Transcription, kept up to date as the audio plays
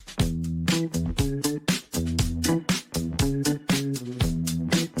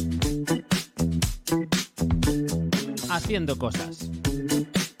Haciendo Cosas.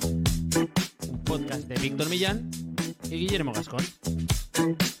 Un podcast de Víctor Millán y Guillermo Gascón.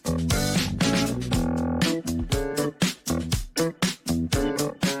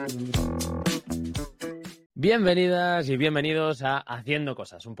 Bienvenidas y bienvenidos a Haciendo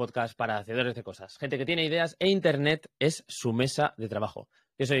Cosas, un podcast para hacedores de cosas. Gente que tiene ideas e Internet es su mesa de trabajo.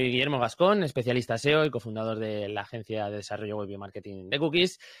 Yo soy Guillermo Gascón, especialista SEO y cofundador de la agencia de desarrollo web y marketing de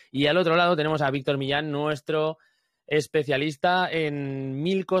Cookies. Y al otro lado tenemos a Víctor Millán, nuestro especialista en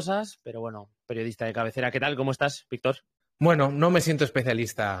 1000 cosas, pero bueno, periodista de cabecera. ¿Qué tal? ¿Cómo estás, Víctor? Bueno, no me siento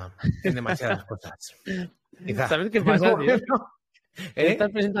especialista en demasiadas cosas. Quizá. ¿Sabes qué pasa, tío? En ¿Eh?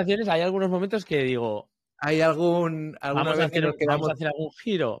 estas presentaciones hay algunos momentos que digo... ¿Hay alguna vamos vez que nos quedamos... vamos a hacer algún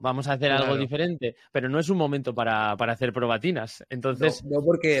giro, vamos a hacer algo diferente, pero no es un momento para hacer probatinas. Entonces, No,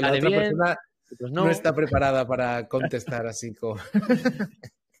 porque la otra persona pues no está preparada para contestar así como...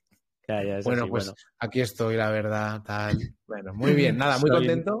 Bueno, pues bueno. Aquí estoy, la verdad, tal. Bueno, muy bien, nada, muy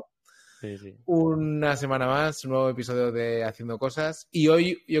contento. Sí. Una semana más, un nuevo episodio de Haciendo Cosas. Y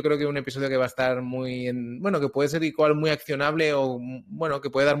hoy yo creo que un episodio que va a estar que puede ser igual muy accionable o, bueno, que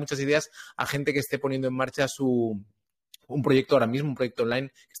puede dar muchas ideas a gente que esté poniendo en marcha un proyecto ahora mismo, un proyecto online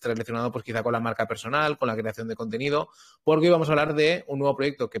que está relacionado pues quizá con la marca personal, con la creación de contenido, porque hoy vamos a hablar de un nuevo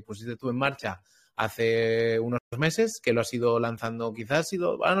proyecto que pusiste tú en marcha hace unos meses, que lo has ido lanzando,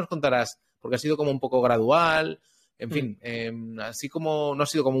 ahora nos contarás, porque ha sido como un poco gradual. En fin, así como no ha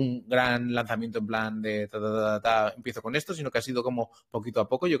sido como un gran lanzamiento en plan de empiezo con esto, sino que ha sido como poquito a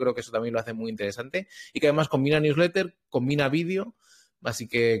poco. Yo creo que eso también lo hace muy interesante y que además combina newsletter, combina vídeo, así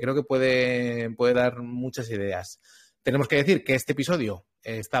que creo que puede dar muchas ideas. Tenemos que decir que este episodio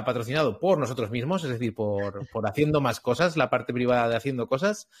está patrocinado por nosotros mismos, es decir, por Haciendo Más Cosas, la parte privada de Haciendo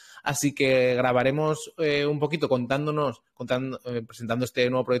Cosas. Así que grabaremos un poquito presentando este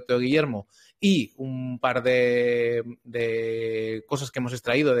nuevo proyecto de Guillermo y un par de cosas que hemos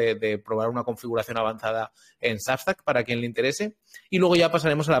extraído de probar una configuración avanzada en Substack para quien le interese. Y luego ya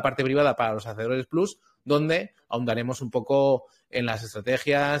pasaremos a la parte privada para los hacedores plus, donde ahondaremos un poco en las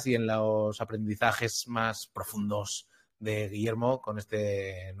estrategias y en los aprendizajes más profundos de Guillermo con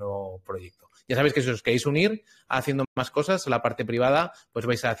este nuevo proyecto. Ya sabéis que si os queréis unir a Haciendo Más Cosas, a la parte privada, pues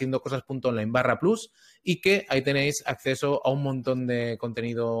vais a haciendocosas.online/plus y que ahí tenéis acceso a un montón de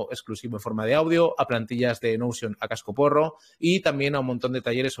contenido exclusivo en forma de audio, a plantillas de Notion a cascoporro y también a un montón de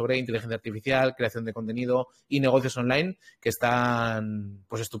talleres sobre inteligencia artificial, creación de contenido y negocios online que están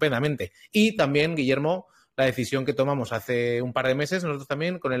pues estupendamente. Y también, Guillermo, la decisión que tomamos hace un par de meses, nosotros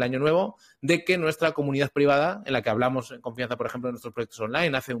también, con el año nuevo, de que nuestra comunidad privada, en la que hablamos en confianza, por ejemplo, de nuestros proyectos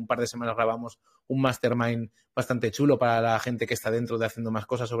online, hace un par de semanas grabamos un mastermind bastante chulo para la gente que está dentro de Haciendo Más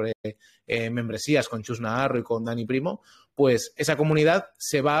Cosas sobre membresías con Chus Naharro y con Dani Primo, pues esa comunidad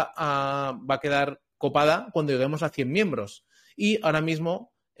se va a quedar copada cuando lleguemos a 100 miembros. Y ahora mismo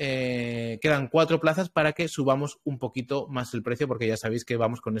quedan 4 plazas para que subamos un poquito más el precio, porque ya sabéis que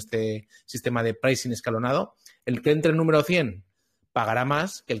vamos con este sistema de pricing escalonado. El que entre en el número 100 pagará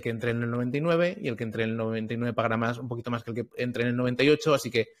más que el que entre en el 99 y el que entre en el 99 pagará un poquito más que el que entre en el 98.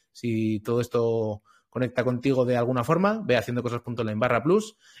 Así que si todo esto conecta contigo de alguna forma, ve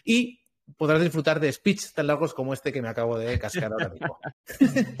haciendocosas.online/plus y podrás disfrutar de speech tan largos como este que me acabo de cascar ahora mismo.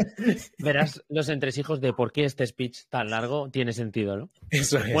 Verás los entresijos de por qué este speech tan largo tiene sentido, ¿no?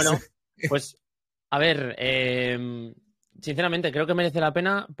 Eso es. Bueno, pues, a ver, sinceramente creo que merece la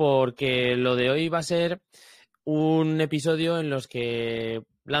pena porque lo de hoy va a ser un episodio en los que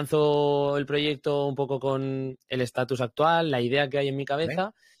lanzo el proyecto un poco con el estatus actual, la idea que hay en mi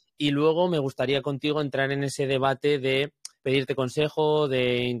cabeza, y luego me gustaría contigo entrar en ese debate de pedirte consejo,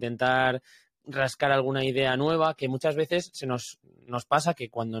 de intentar rascar alguna idea nueva, que muchas veces nos pasa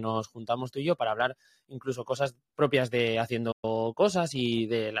que cuando nos juntamos tú y yo para hablar incluso cosas propias de Haciendo Cosas y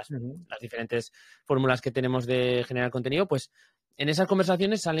de las diferentes fórmulas que tenemos de generar contenido, pues en esas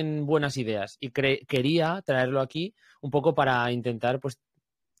conversaciones salen buenas ideas y quería traerlo aquí un poco para intentar pues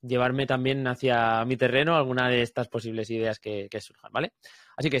llevarme también hacia mi terreno alguna de estas posibles ideas que surjan, ¿vale?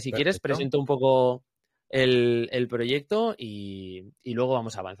 Así que si quieres presento un poco el proyecto y luego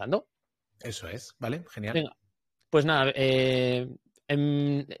vamos avanzando. Eso es, ¿vale? Genial. Venga, pues nada,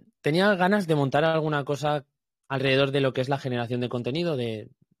 tenía ganas de montar alguna cosa alrededor de lo que es la generación de contenido, de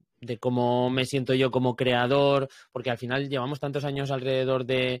cómo me siento yo como creador, porque al final llevamos tantos años alrededor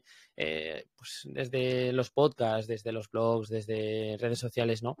de, pues desde los podcasts, desde los blogs, desde redes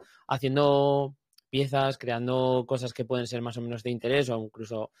sociales, ¿no? Haciendo piezas, creando cosas que pueden ser más o menos de interés o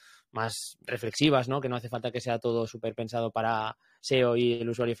incluso más reflexivas, ¿no? Que no hace falta que sea todo súper pensado para SEO y el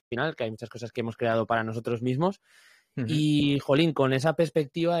usuario final, que hay muchas cosas que hemos creado para nosotros mismos. Y, jolín, con esa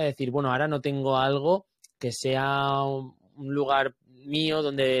perspectiva de decir, bueno, ahora no tengo algo que sea un lugar mío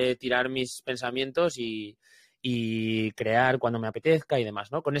donde tirar mis pensamientos y crear cuando me apetezca y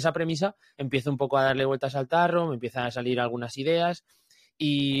demás, ¿no? Con esa premisa empiezo un poco a darle vueltas al tarro, me empiezan a salir algunas ideas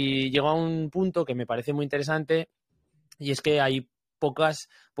y llego a un punto que me parece muy interesante y es que hay pocos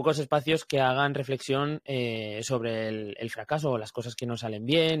espacios que hagan reflexión sobre el fracaso o las cosas que no salen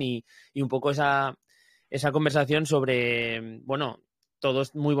bien y un poco esa conversación sobre, bueno, todo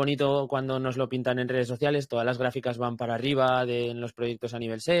es muy bonito cuando nos lo pintan en redes sociales, todas las gráficas van para arriba en los proyectos a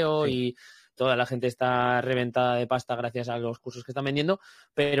nivel SEO Sí. y toda la gente está reventada de pasta gracias a los cursos que están vendiendo,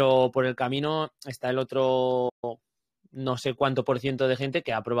 pero por el camino está el otro no sé cuánto por ciento de gente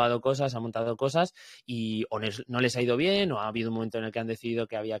que ha probado cosas, ha montado cosas y o no les ha ido bien o ha habido un momento en el que han decidido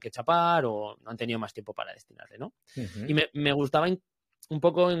que había que chapar o no han tenido más tiempo para destinarle, ¿no? Y me gustaba un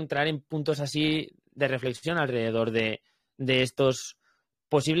poco entrar en puntos así de reflexión alrededor de estos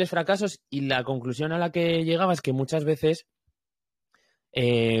posibles fracasos y la conclusión a la que llegaba es que muchas veces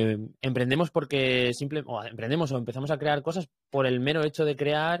emprendemos emprendemos o empezamos a crear cosas por el mero hecho de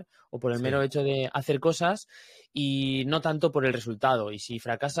crear o por el mero hecho de hacer cosas y no tanto por el resultado. Y si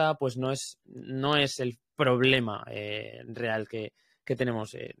fracasa, pues no es el problema real que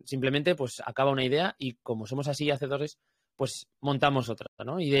tenemos. Simplemente pues acaba una idea y como somos así hacedores, pues montamos otra,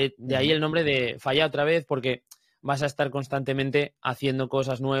 ¿no? Y de ahí el nombre de Falla otra vez porque vas a estar constantemente haciendo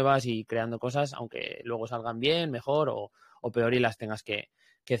cosas nuevas y creando cosas, aunque luego salgan bien, mejor o peor y las tengas que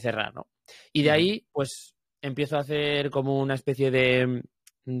cerrar, ¿no? Y de ahí, pues, empiezo a hacer como una especie de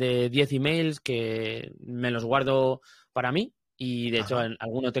 10 emails que me los guardo para mí y, de hecho,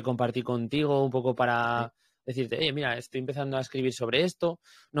 alguno te compartí contigo un poco para decirte, oye, mira, estoy empezando a escribir sobre esto.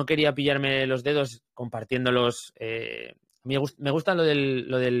 No quería pillarme los dedos compartiéndolos. Me gusta lo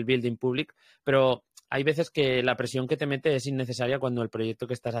del building public, pero hay veces que la presión que te mete es innecesaria cuando el proyecto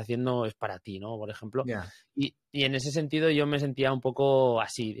que estás haciendo es para ti, ¿no? Por ejemplo. Yeah. Y en ese sentido yo me sentía un poco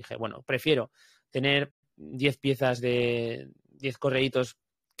así. Dije, bueno, prefiero tener 10 piezas de 10 correitos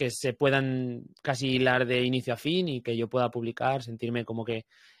que se puedan casi hilar de inicio a fin y que yo pueda publicar, sentirme como que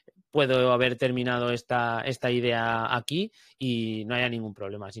puedo haber terminado esta idea aquí y no haya ningún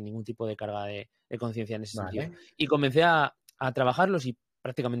problema, sin ningún tipo de carga de conciencia en ese sentido. Y comencé a trabajarlos y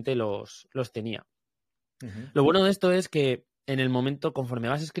prácticamente los tenía. Lo bueno de esto es que en el momento, conforme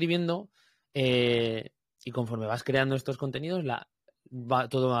vas escribiendo y conforme vas creando estos contenidos,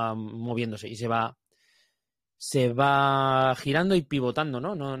 todo va moviéndose y se va girando y pivotando,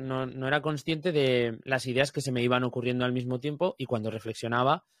 ¿no? No era consciente de las ideas que se me iban ocurriendo al mismo tiempo y cuando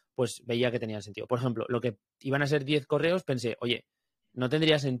reflexionaba, pues veía que tenían sentido. Por ejemplo, lo que iban a ser 10 correos, pensé, oye, ¿no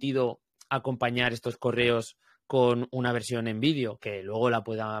tendría sentido acompañar estos correos con una versión en vídeo que luego la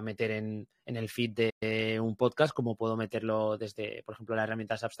pueda meter en el feed de un podcast, como puedo meterlo desde, por ejemplo, la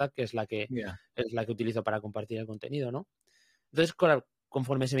herramienta Substack, que es la que utilizo para compartir el contenido, ¿no? Entonces,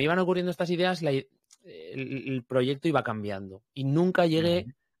 conforme se me iban ocurriendo estas ideas, el proyecto iba cambiando y nunca llegué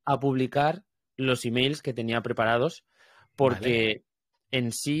a publicar los emails que tenía preparados porque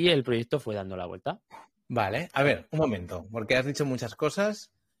en sí el proyecto fue dando la vuelta. Vale, a ver, un momento, porque has dicho muchas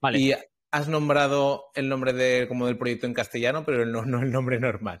cosas y has nombrado el nombre como del proyecto en castellano, pero no el nombre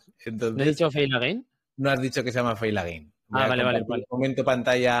normal. Entonces, ¿No he dicho Fail Again? No has dicho que se llama Fail Again. Vale. Un momento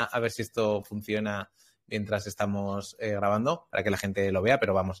pantalla a ver si esto funciona mientras estamos grabando, para que la gente lo vea,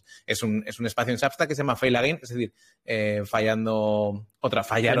 pero vamos, es un espacio en Substack que se llama Fail Again, es decir, fallar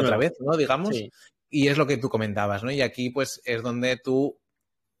otra vez, ¿no? Digamos, sí. Y es lo que tú comentabas, ¿no? Y aquí, pues, es donde tú,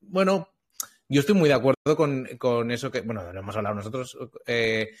 bueno, yo estoy muy de acuerdo con eso que, bueno, lo hemos hablado nosotros,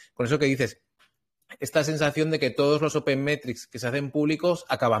 con eso que dices, esta sensación de que todos los open metrics que se hacen públicos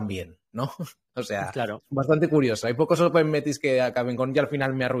acaban bien, ¿no? O sea, claro. Bastante curioso. Hay pocos open metrics que acaben con y al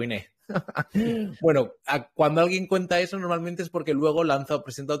final me arruiné. Bueno, cuando alguien cuenta eso normalmente es porque luego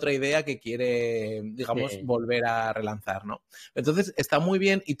presenta otra idea que quiere, digamos, volver a relanzar, ¿no? Entonces, está muy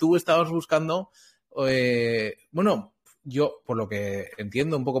bien y tú estabas buscando, bueno, yo, por lo que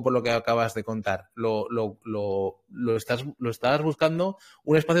entiendo, un poco por lo que acabas de contar, estás buscando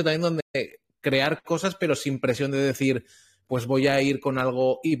un espacio también donde crear cosas, pero sin presión de decir, pues voy a ir con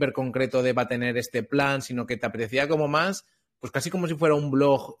algo hiper concreto de va a tener este plan, sino que te apetecía como más, pues casi como si fuera un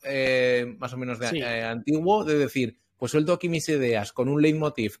blog más o menos antiguo, de decir, pues suelto aquí mis ideas con un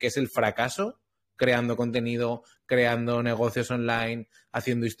leitmotiv que es el fracaso, creando contenido, creando negocios online,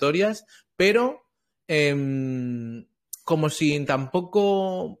 haciendo historias, pero como si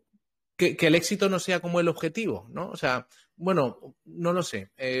tampoco que el éxito no sea como el objetivo, ¿no? O sea, bueno, no lo sé.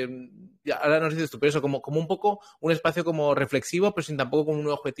 Ahora nos dices tú, pero eso, como un poco un espacio como reflexivo, pero sin tampoco como un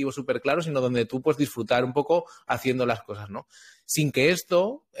objetivo súper claro, sino donde tú puedes disfrutar un poco haciendo las cosas, ¿no? Sin que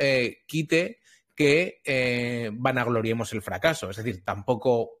esto quite que vanagloriemos el fracaso. Es decir,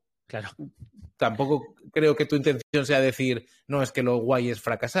 Claro. tampoco creo que tu intención sea decir, no, es que lo guay es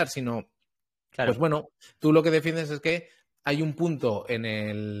fracasar, sino, Claro. pues bueno, tú lo que defiendes es que hay un punto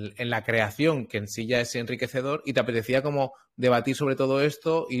en la creación que en sí ya es enriquecedor y te apetecía como debatir sobre todo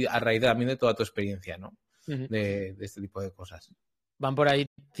esto y a raíz también de toda tu experiencia, ¿no? Ujú. De este tipo de cosas. Van por ahí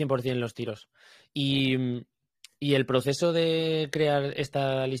 100% los tiros. Y el proceso de crear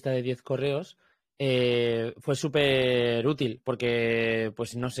esta lista de 10 correos fue súper útil porque,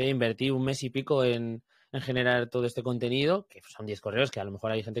 pues no sé, invertí un mes y pico en generar todo este contenido, que son 10 correos, que a lo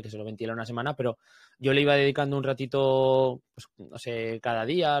mejor hay gente que se lo ventila una semana, pero yo le iba dedicando un ratito, pues no sé, cada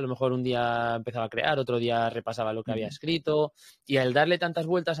día, a lo mejor un día empezaba a crear, otro día repasaba lo que había escrito, y al darle tantas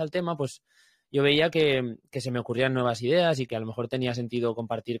vueltas al tema, pues yo veía que se me ocurrían nuevas ideas y que a lo mejor tenía sentido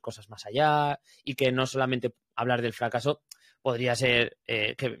compartir cosas más allá y que no solamente hablar del fracaso podría ser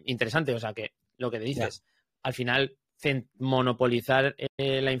interesante. O sea, que lo que te Ya. dices, al final monopolizar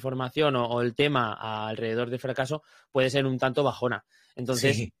la información o el tema alrededor del fracaso puede ser un tanto bajona.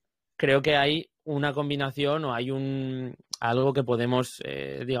 Entonces, Sí. creo que hay una combinación o hay algo que podemos,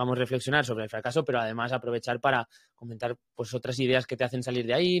 digamos, reflexionar sobre el fracaso, pero además aprovechar para comentar pues otras ideas que te hacen salir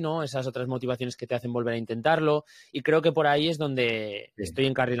de ahí, ¿no? Esas otras motivaciones que te hacen volver a intentarlo. Y creo que por ahí es donde Sí. estoy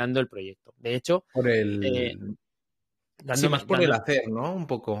encarrilando el proyecto. De hecho, Por eh, el... Sí, más dándome, por el dando, hacer, ¿no? Un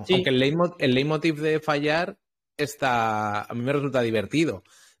poco. Aunque sí, el leitmotiv de fallar a mí me resulta divertido.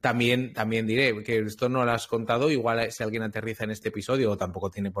 También diré que esto no lo has contado, igual si alguien aterriza en este episodio, o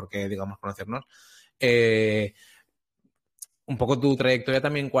tampoco tiene por qué, digamos, conocernos. eh, un poco tu trayectoria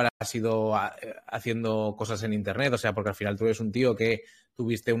también, cuál ha sido haciendo cosas en Internet, o sea, porque al final tú eres un tío que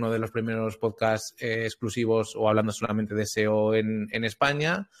tuviste uno de los primeros podcasts exclusivos o hablando solamente de SEO en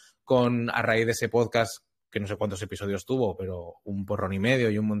España, a raíz de ese podcast, que no sé cuántos episodios tuvo, pero un porrón y medio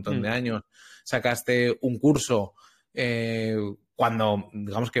y un montón de años, sacaste un curso cuando,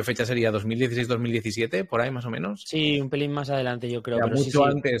 digamos, ¿qué fecha sería? ¿2016-2017? Por ahí más o menos. sí, un pelín más adelante yo creo, Ya pero sí, mucho sí.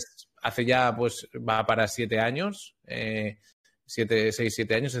 antes, hace ya, pues, va para 7 años, 6,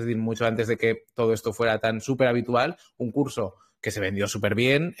 7 años, es decir, mucho antes de que todo esto fuera tan súper habitual, un curso que se vendió súper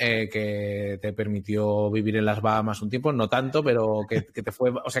bien, que te permitió vivir en las Bahamas un tiempo, no tanto, pero que te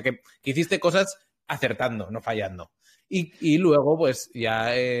fue, o sea, que hiciste cosas acertando, no fallando. Y luego, pues,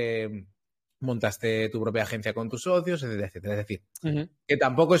 ya montaste tu propia agencia con tus socios, etcétera, etcétera. Es decir, Ujú. que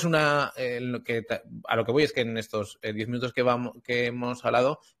tampoco es una... a lo que voy es que en estos 10 minutos que hemos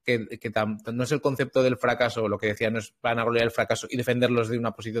hablado, no es el concepto del fracaso, lo que decía, no es vanagloriar el fracaso y defenderlos de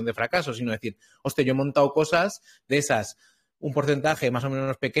una posición de fracaso, sino decir, hostia, yo he montado cosas, de esas, un porcentaje más o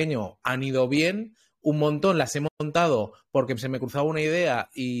menos pequeño han ido bien, un montón las he montado porque se me cruzaba una idea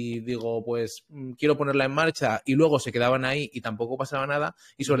y digo, pues quiero ponerla en marcha y luego se quedaban ahí y tampoco pasaba nada.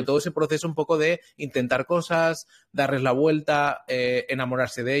 Y sobre Ujú. todo ese proceso un poco de intentar cosas, darles la vuelta,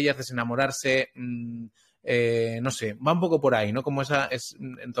 enamorarse de ellas, desenamorarse, no sé, va un poco por ahí, ¿no? Como esa es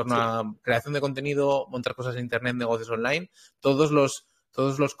en torno Sí. a creación de contenido, montar cosas en Internet, negocios online, todos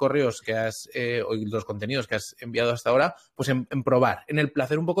los correos que o los contenidos que has enviado hasta ahora, pues en probar, en el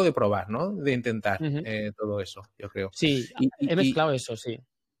placer un poco de probar, ¿no? De intentar Ujú. todo eso, yo creo. Sí, Y, he y, mezclado eso, sí.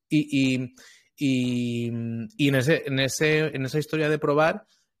 y, y, y, y en esa historia de probar,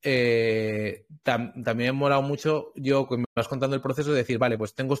 también me ha molado mucho, yo que me vas contando el proceso de decir, vale,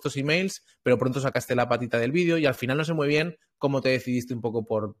 pues tengo estos emails, pero pronto sacaste la patita del vídeo y al final no sé muy bien cómo te decidiste un poco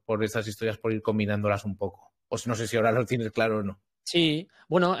por esas historias, por ir combinándolas un poco. O no sé si ahora lo tienes claro o no. Sí,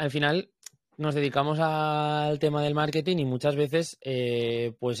 bueno, al final nos dedicamos al tema del marketing y muchas veces,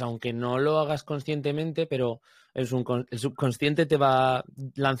 pues aunque no lo hagas conscientemente, pero el subconsciente te va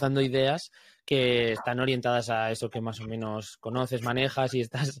lanzando ideas que están orientadas a eso que más o menos conoces, manejas y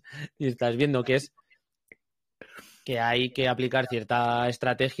y estás viendo que es que hay que aplicar cierta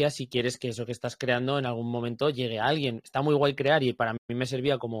estrategia si quieres que eso que estás creando en algún momento llegue a alguien. Está muy guay crear y para mí me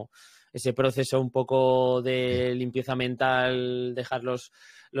servía como ese proceso un poco de limpieza mental, dejar los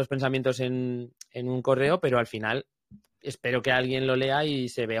pensamientos en un correo, pero al final espero que alguien lo lea y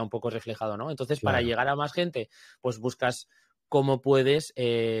se vea un poco reflejado, ¿no? Entonces, para Claro. llegar a más gente, pues buscas cómo puedes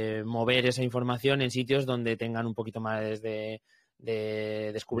mover esa información en sitios donde tengan un poquito más de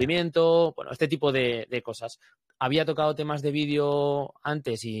Ya. descubrimiento, bueno, este tipo de cosas. Había tocado temas de vídeo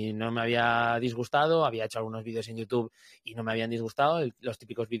antes y no me había disgustado, había hecho algunos vídeos en YouTube y no me habían disgustado, los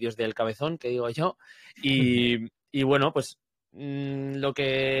típicos vídeos del cabezón, que digo yo, y bueno, pues lo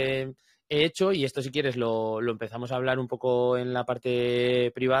que he hecho, y esto si quieres lo empezamos a hablar un poco en la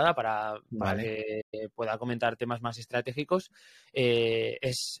parte privada para Vale. que pueda comentar temas más estratégicos,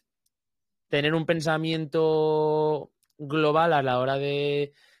 es tener un pensamiento global a la hora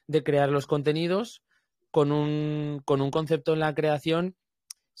de de crear los contenidos con un concepto en la creación,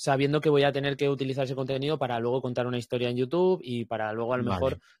 sabiendo que voy a tener que utilizar ese contenido para luego contar una historia en YouTube y para luego a lo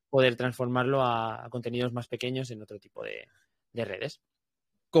mejor Vale. poder transformarlo a contenidos más pequeños en otro tipo de redes.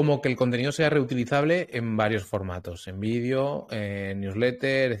 Como que el contenido sea reutilizable en varios formatos, en vídeo, en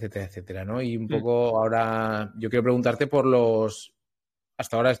newsletter, etcétera, etcétera, ¿no? Y un Mm. poco ahora yo quiero preguntarte por los...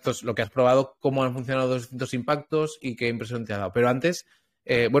 Hasta ahora esto es lo que has probado, cómo han funcionado los distintos impactos y qué impresión te ha dado. Pero antes,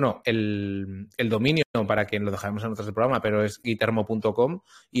 bueno, el dominio, para quien lo dejaremos en notas del programa, pero es guitarmo.com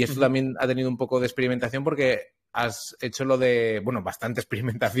y esto Ujú. también ha tenido un poco de experimentación porque has hecho lo de, bueno, bastante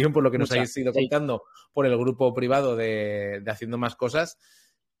experimentación por lo que nos Mucha, habéis ido sí, contando por el grupo privado de Haciendo Más Cosas.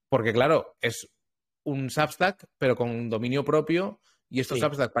 Porque, claro, es un Substack, pero con un dominio propio. Y esto sí.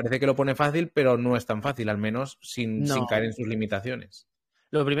 Substack parece que lo pone fácil, pero no es tan fácil, al menos sin caer No. en sus limitaciones.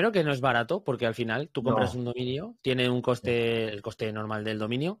 Lo primero que no es barato, porque al final tú compras No. un dominio, tiene un coste, el coste normal del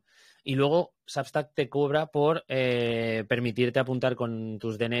dominio, y luego Substack te cobra por permitirte apuntar con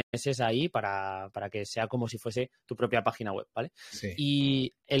tus DNS ahí para que sea como si fuese tu propia página web, ¿vale? Sí.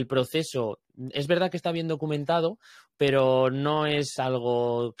 Y el proceso, es verdad que está bien documentado, pero no es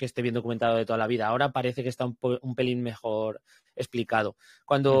algo que esté bien documentado de toda la vida. Ahora parece que está un pelín mejor explicado.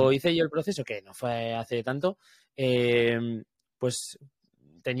 Cuando Ujú. hice yo el proceso, que no fue hace tanto, pues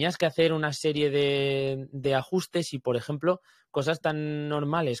tenías que hacer una serie de ajustes y, por ejemplo, cosas tan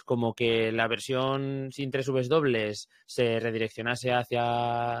normales como que la versión sin 3W se redireccionase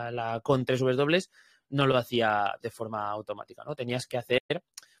hacia la con 3W, no lo hacía de forma automática, ¿no? Tenías que hacer,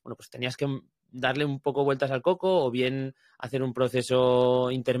 bueno, pues tenías que darle un poco vueltas al coco o bien hacer un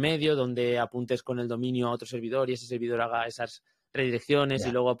proceso intermedio donde apuntes con el dominio a otro servidor y ese servidor haga esas redirecciones y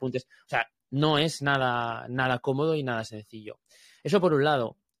Ya. luego apuntes. O sea, no es nada cómodo y nada sencillo. Eso por un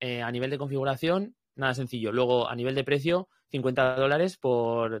lado. A nivel de configuración, nada sencillo. Luego, a nivel de precio, $50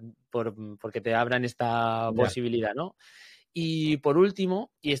 porque te abran esta Ya. posibilidad, ¿no? Y por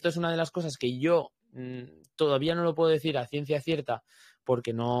último, y esto es una de las cosas que yo todavía no lo puedo decir a ciencia cierta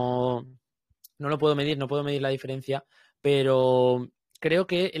porque no lo puedo medir, no puedo medir la diferencia, pero creo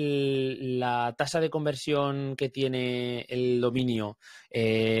que la tasa de conversión que tiene el dominio, o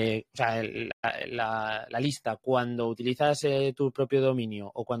sea, la lista, cuando utilizas tu propio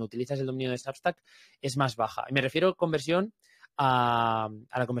dominio o cuando utilizas el dominio de Substack, es más baja. Y me refiero a conversión a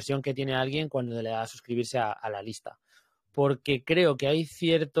la conversión que tiene alguien cuando le da a suscribirse a la lista. Porque creo que hay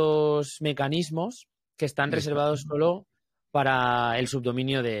ciertos mecanismos que están reservados solo para el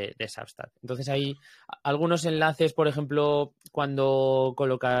subdominio de Substack. Entonces hay algunos enlaces, por ejemplo, cuando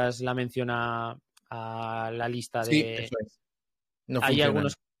colocas la mención a la lista Sí, de... eso es. No Hay funcionan.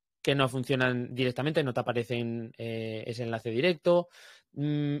 algunos que no funcionan directamente, no te aparecen ese enlace directo.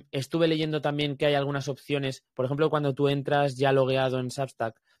 Estuve leyendo también que hay algunas opciones, por ejemplo, cuando tú entras ya logueado en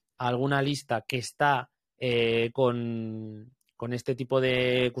Substack a alguna lista que está con este tipo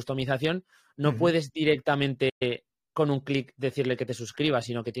de customización, no Ujú. puedes directamente con un clic decirle que te suscribas,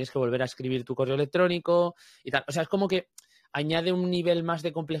 sino que tienes que volver a escribir tu correo electrónico y tal. O sea, es como que añade un nivel más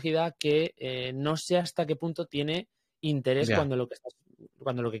de complejidad que no sé hasta qué punto tiene interés Ya, cuando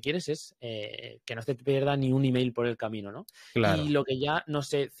lo que quieres es que no se te pierda ni un email por el camino, ¿no? Y claro. lo que ya no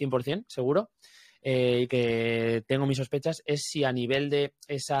sé 100% seguro y que tengo mis sospechas es si a nivel de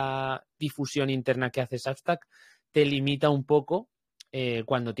esa difusión interna que hace Substack te limita un poco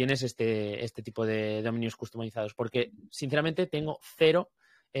cuando tienes este tipo de dominios customizados, porque sinceramente tengo cero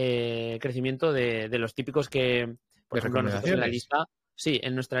crecimiento de los típicos que, por De ejemplo, nosotros en la recomendaciones. lista, sí,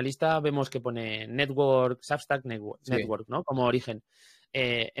 en nuestra lista vemos que pone Network, Substack Sí. Network, ¿no? Como origen.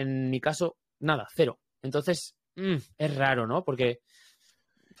 En mi caso, nada, cero. Entonces, es raro, ¿no? Porque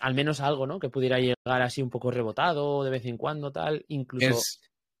al menos algo, ¿no? Que pudiera llegar así un poco rebotado de vez en cuando, tal. Incluso Es.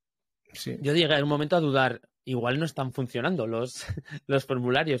 Sí. yo llegué en un momento a dudar, igual no están funcionando los, los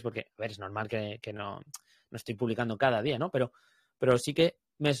formularios, porque, a ver, es normal que no estoy publicando cada día, ¿no? Pero sí que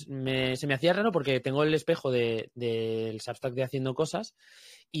se me hacía raro porque tengo el espejo del Substack de haciendo cosas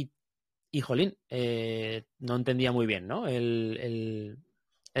y jolín, no entendía muy bien, ¿no? El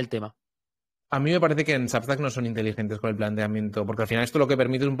tema. A mí me parece que en Substack no son inteligentes con el planteamiento, porque al final esto lo que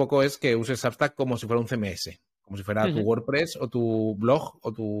permite un poco es que uses Substack como si fuera un CMS, como si fuera tu Ujú. WordPress o tu blog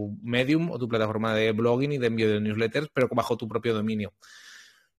o tu Medium o tu plataforma de blogging y de envío de newsletters, pero bajo tu propio dominio.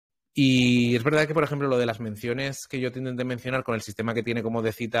 Y es verdad que, por ejemplo, lo de las menciones que yo te intenté mencionar con el sistema que tiene como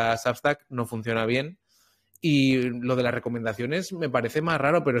de cita Substack no funciona bien. Y lo de las recomendaciones me parece más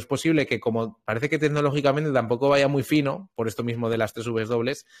raro, pero es posible que como parece que tecnológicamente tampoco vaya muy fino, por esto mismo de las 3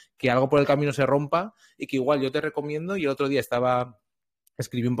 W, que algo por el camino se rompa y que igual yo te recomiendo y el otro día estaba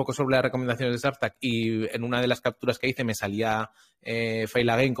escribí un poco sobre las recomendaciones de Substack y en una de las capturas que hice me salía Fail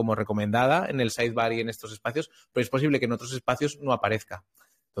Again como recomendada en el sidebar y en estos espacios, pero es posible que en otros espacios no aparezca.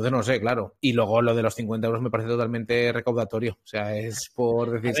 Entonces, no sé, claro. Y luego lo de los 50 euros me parece totalmente recaudatorio. O sea, es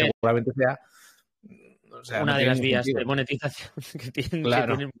por decir, seguramente sea... O sea, una no de tiene las ningún vías sentido. de monetización que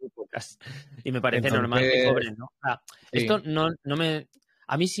Claro. tienen muy pocas. Y me parece Entonces, normal que cobren, ¿no? O sea, sí. esto no me...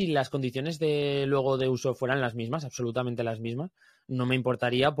 A mí si las condiciones de luego de uso fueran las mismas, absolutamente las mismas, no me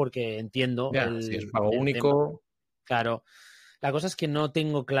importaría porque entiendo Ya, si es pago el tema. único... Claro. La cosa es que no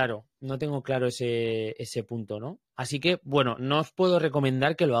tengo claro ese punto, ¿no? Así que, bueno, no os puedo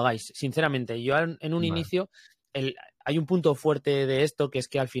recomendar que lo hagáis. Sinceramente, yo en un Vale. inicio, hay un punto fuerte de esto, que es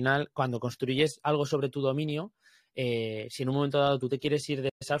que al final, cuando construyes algo sobre tu dominio, si en un momento dado tú te quieres ir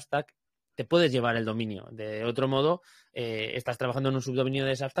de Substack, te puedes llevar el dominio. De otro modo, estás trabajando en un subdominio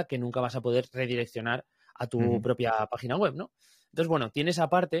de Substack que nunca vas a poder redireccionar a tu propia página web, ¿no? Entonces, bueno, tienes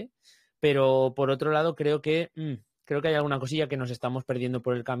esa parte, pero por otro lado creo que hay alguna cosilla que nos estamos perdiendo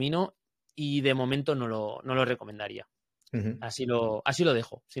por el camino y de momento no lo recomendaría. Así lo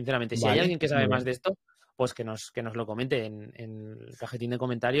dejo, sinceramente. Si hay Vale, alguien que sabe muy más bien. de esto, pues que nos lo comente en el cajetín de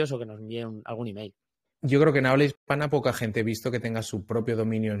comentarios o que nos envíe algún email. Yo creo que en habla hispana poca gente he visto que tenga su propio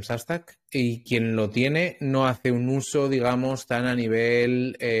dominio en Substack y quien lo tiene no hace un uso, digamos, tan a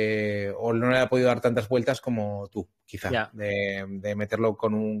nivel o no le ha podido dar tantas vueltas como tú, quizá, Ya. de meterlo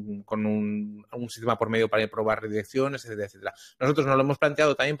con un sistema por medio para probar redirecciones, etcétera, etcétera. Nosotros nos lo hemos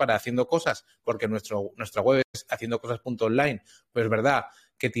planteado también para haciendo cosas, porque nuestra web es haciendocosas.online, pues es verdad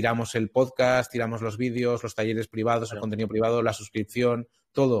que tiramos el podcast, tiramos los vídeos, los talleres privados, Claro. el contenido privado, la suscripción,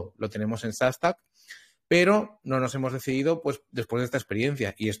 todo lo tenemos en Substack. Pero no nos hemos decidido pues después de esta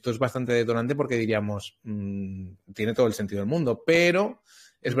experiencia. Y esto es bastante detonante porque diríamos, tiene todo el sentido del mundo. Pero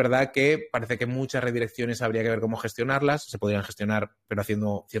es verdad que parece que muchas redirecciones habría que ver cómo gestionarlas. Se podrían gestionar, pero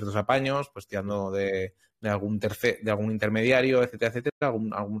haciendo ciertos apaños, pues tirando de algún intermediario, etcétera, etcétera,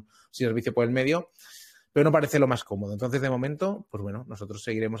 algún servicio por el medio. Pero no parece lo más cómodo. Entonces, de momento, pues bueno, nosotros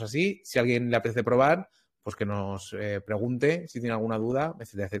seguiremos así. Si a alguien le apetece probar, pues que nos pregunte si tiene alguna duda,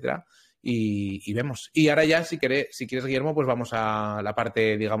 etcétera, etcétera. Y vemos. Y ahora ya, si quieres, Guillermo, pues vamos a la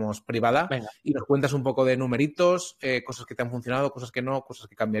parte, digamos, privada. Venga. Y nos cuentas un poco de numeritos, cosas que te han funcionado, cosas que no, cosas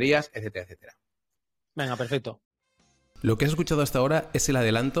que cambiarías, etcétera, etcétera. Venga, perfecto. Lo que has escuchado hasta ahora es el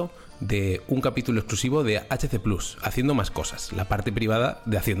adelanto de un capítulo exclusivo de HC Plus, Haciendo Más Cosas, la parte privada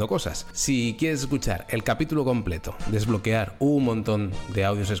de Haciendo Cosas. Si quieres escuchar el capítulo completo, desbloquear un montón de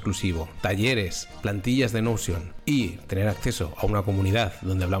audios exclusivos, talleres, plantillas de Notion y tener acceso a una comunidad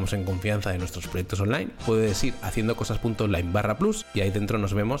donde hablamos en confianza de nuestros proyectos online, puedes ir a haciendocosas.online/plus y ahí dentro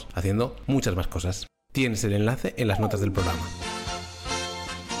nos vemos haciendo muchas más cosas. Tienes el enlace en las notas del programa.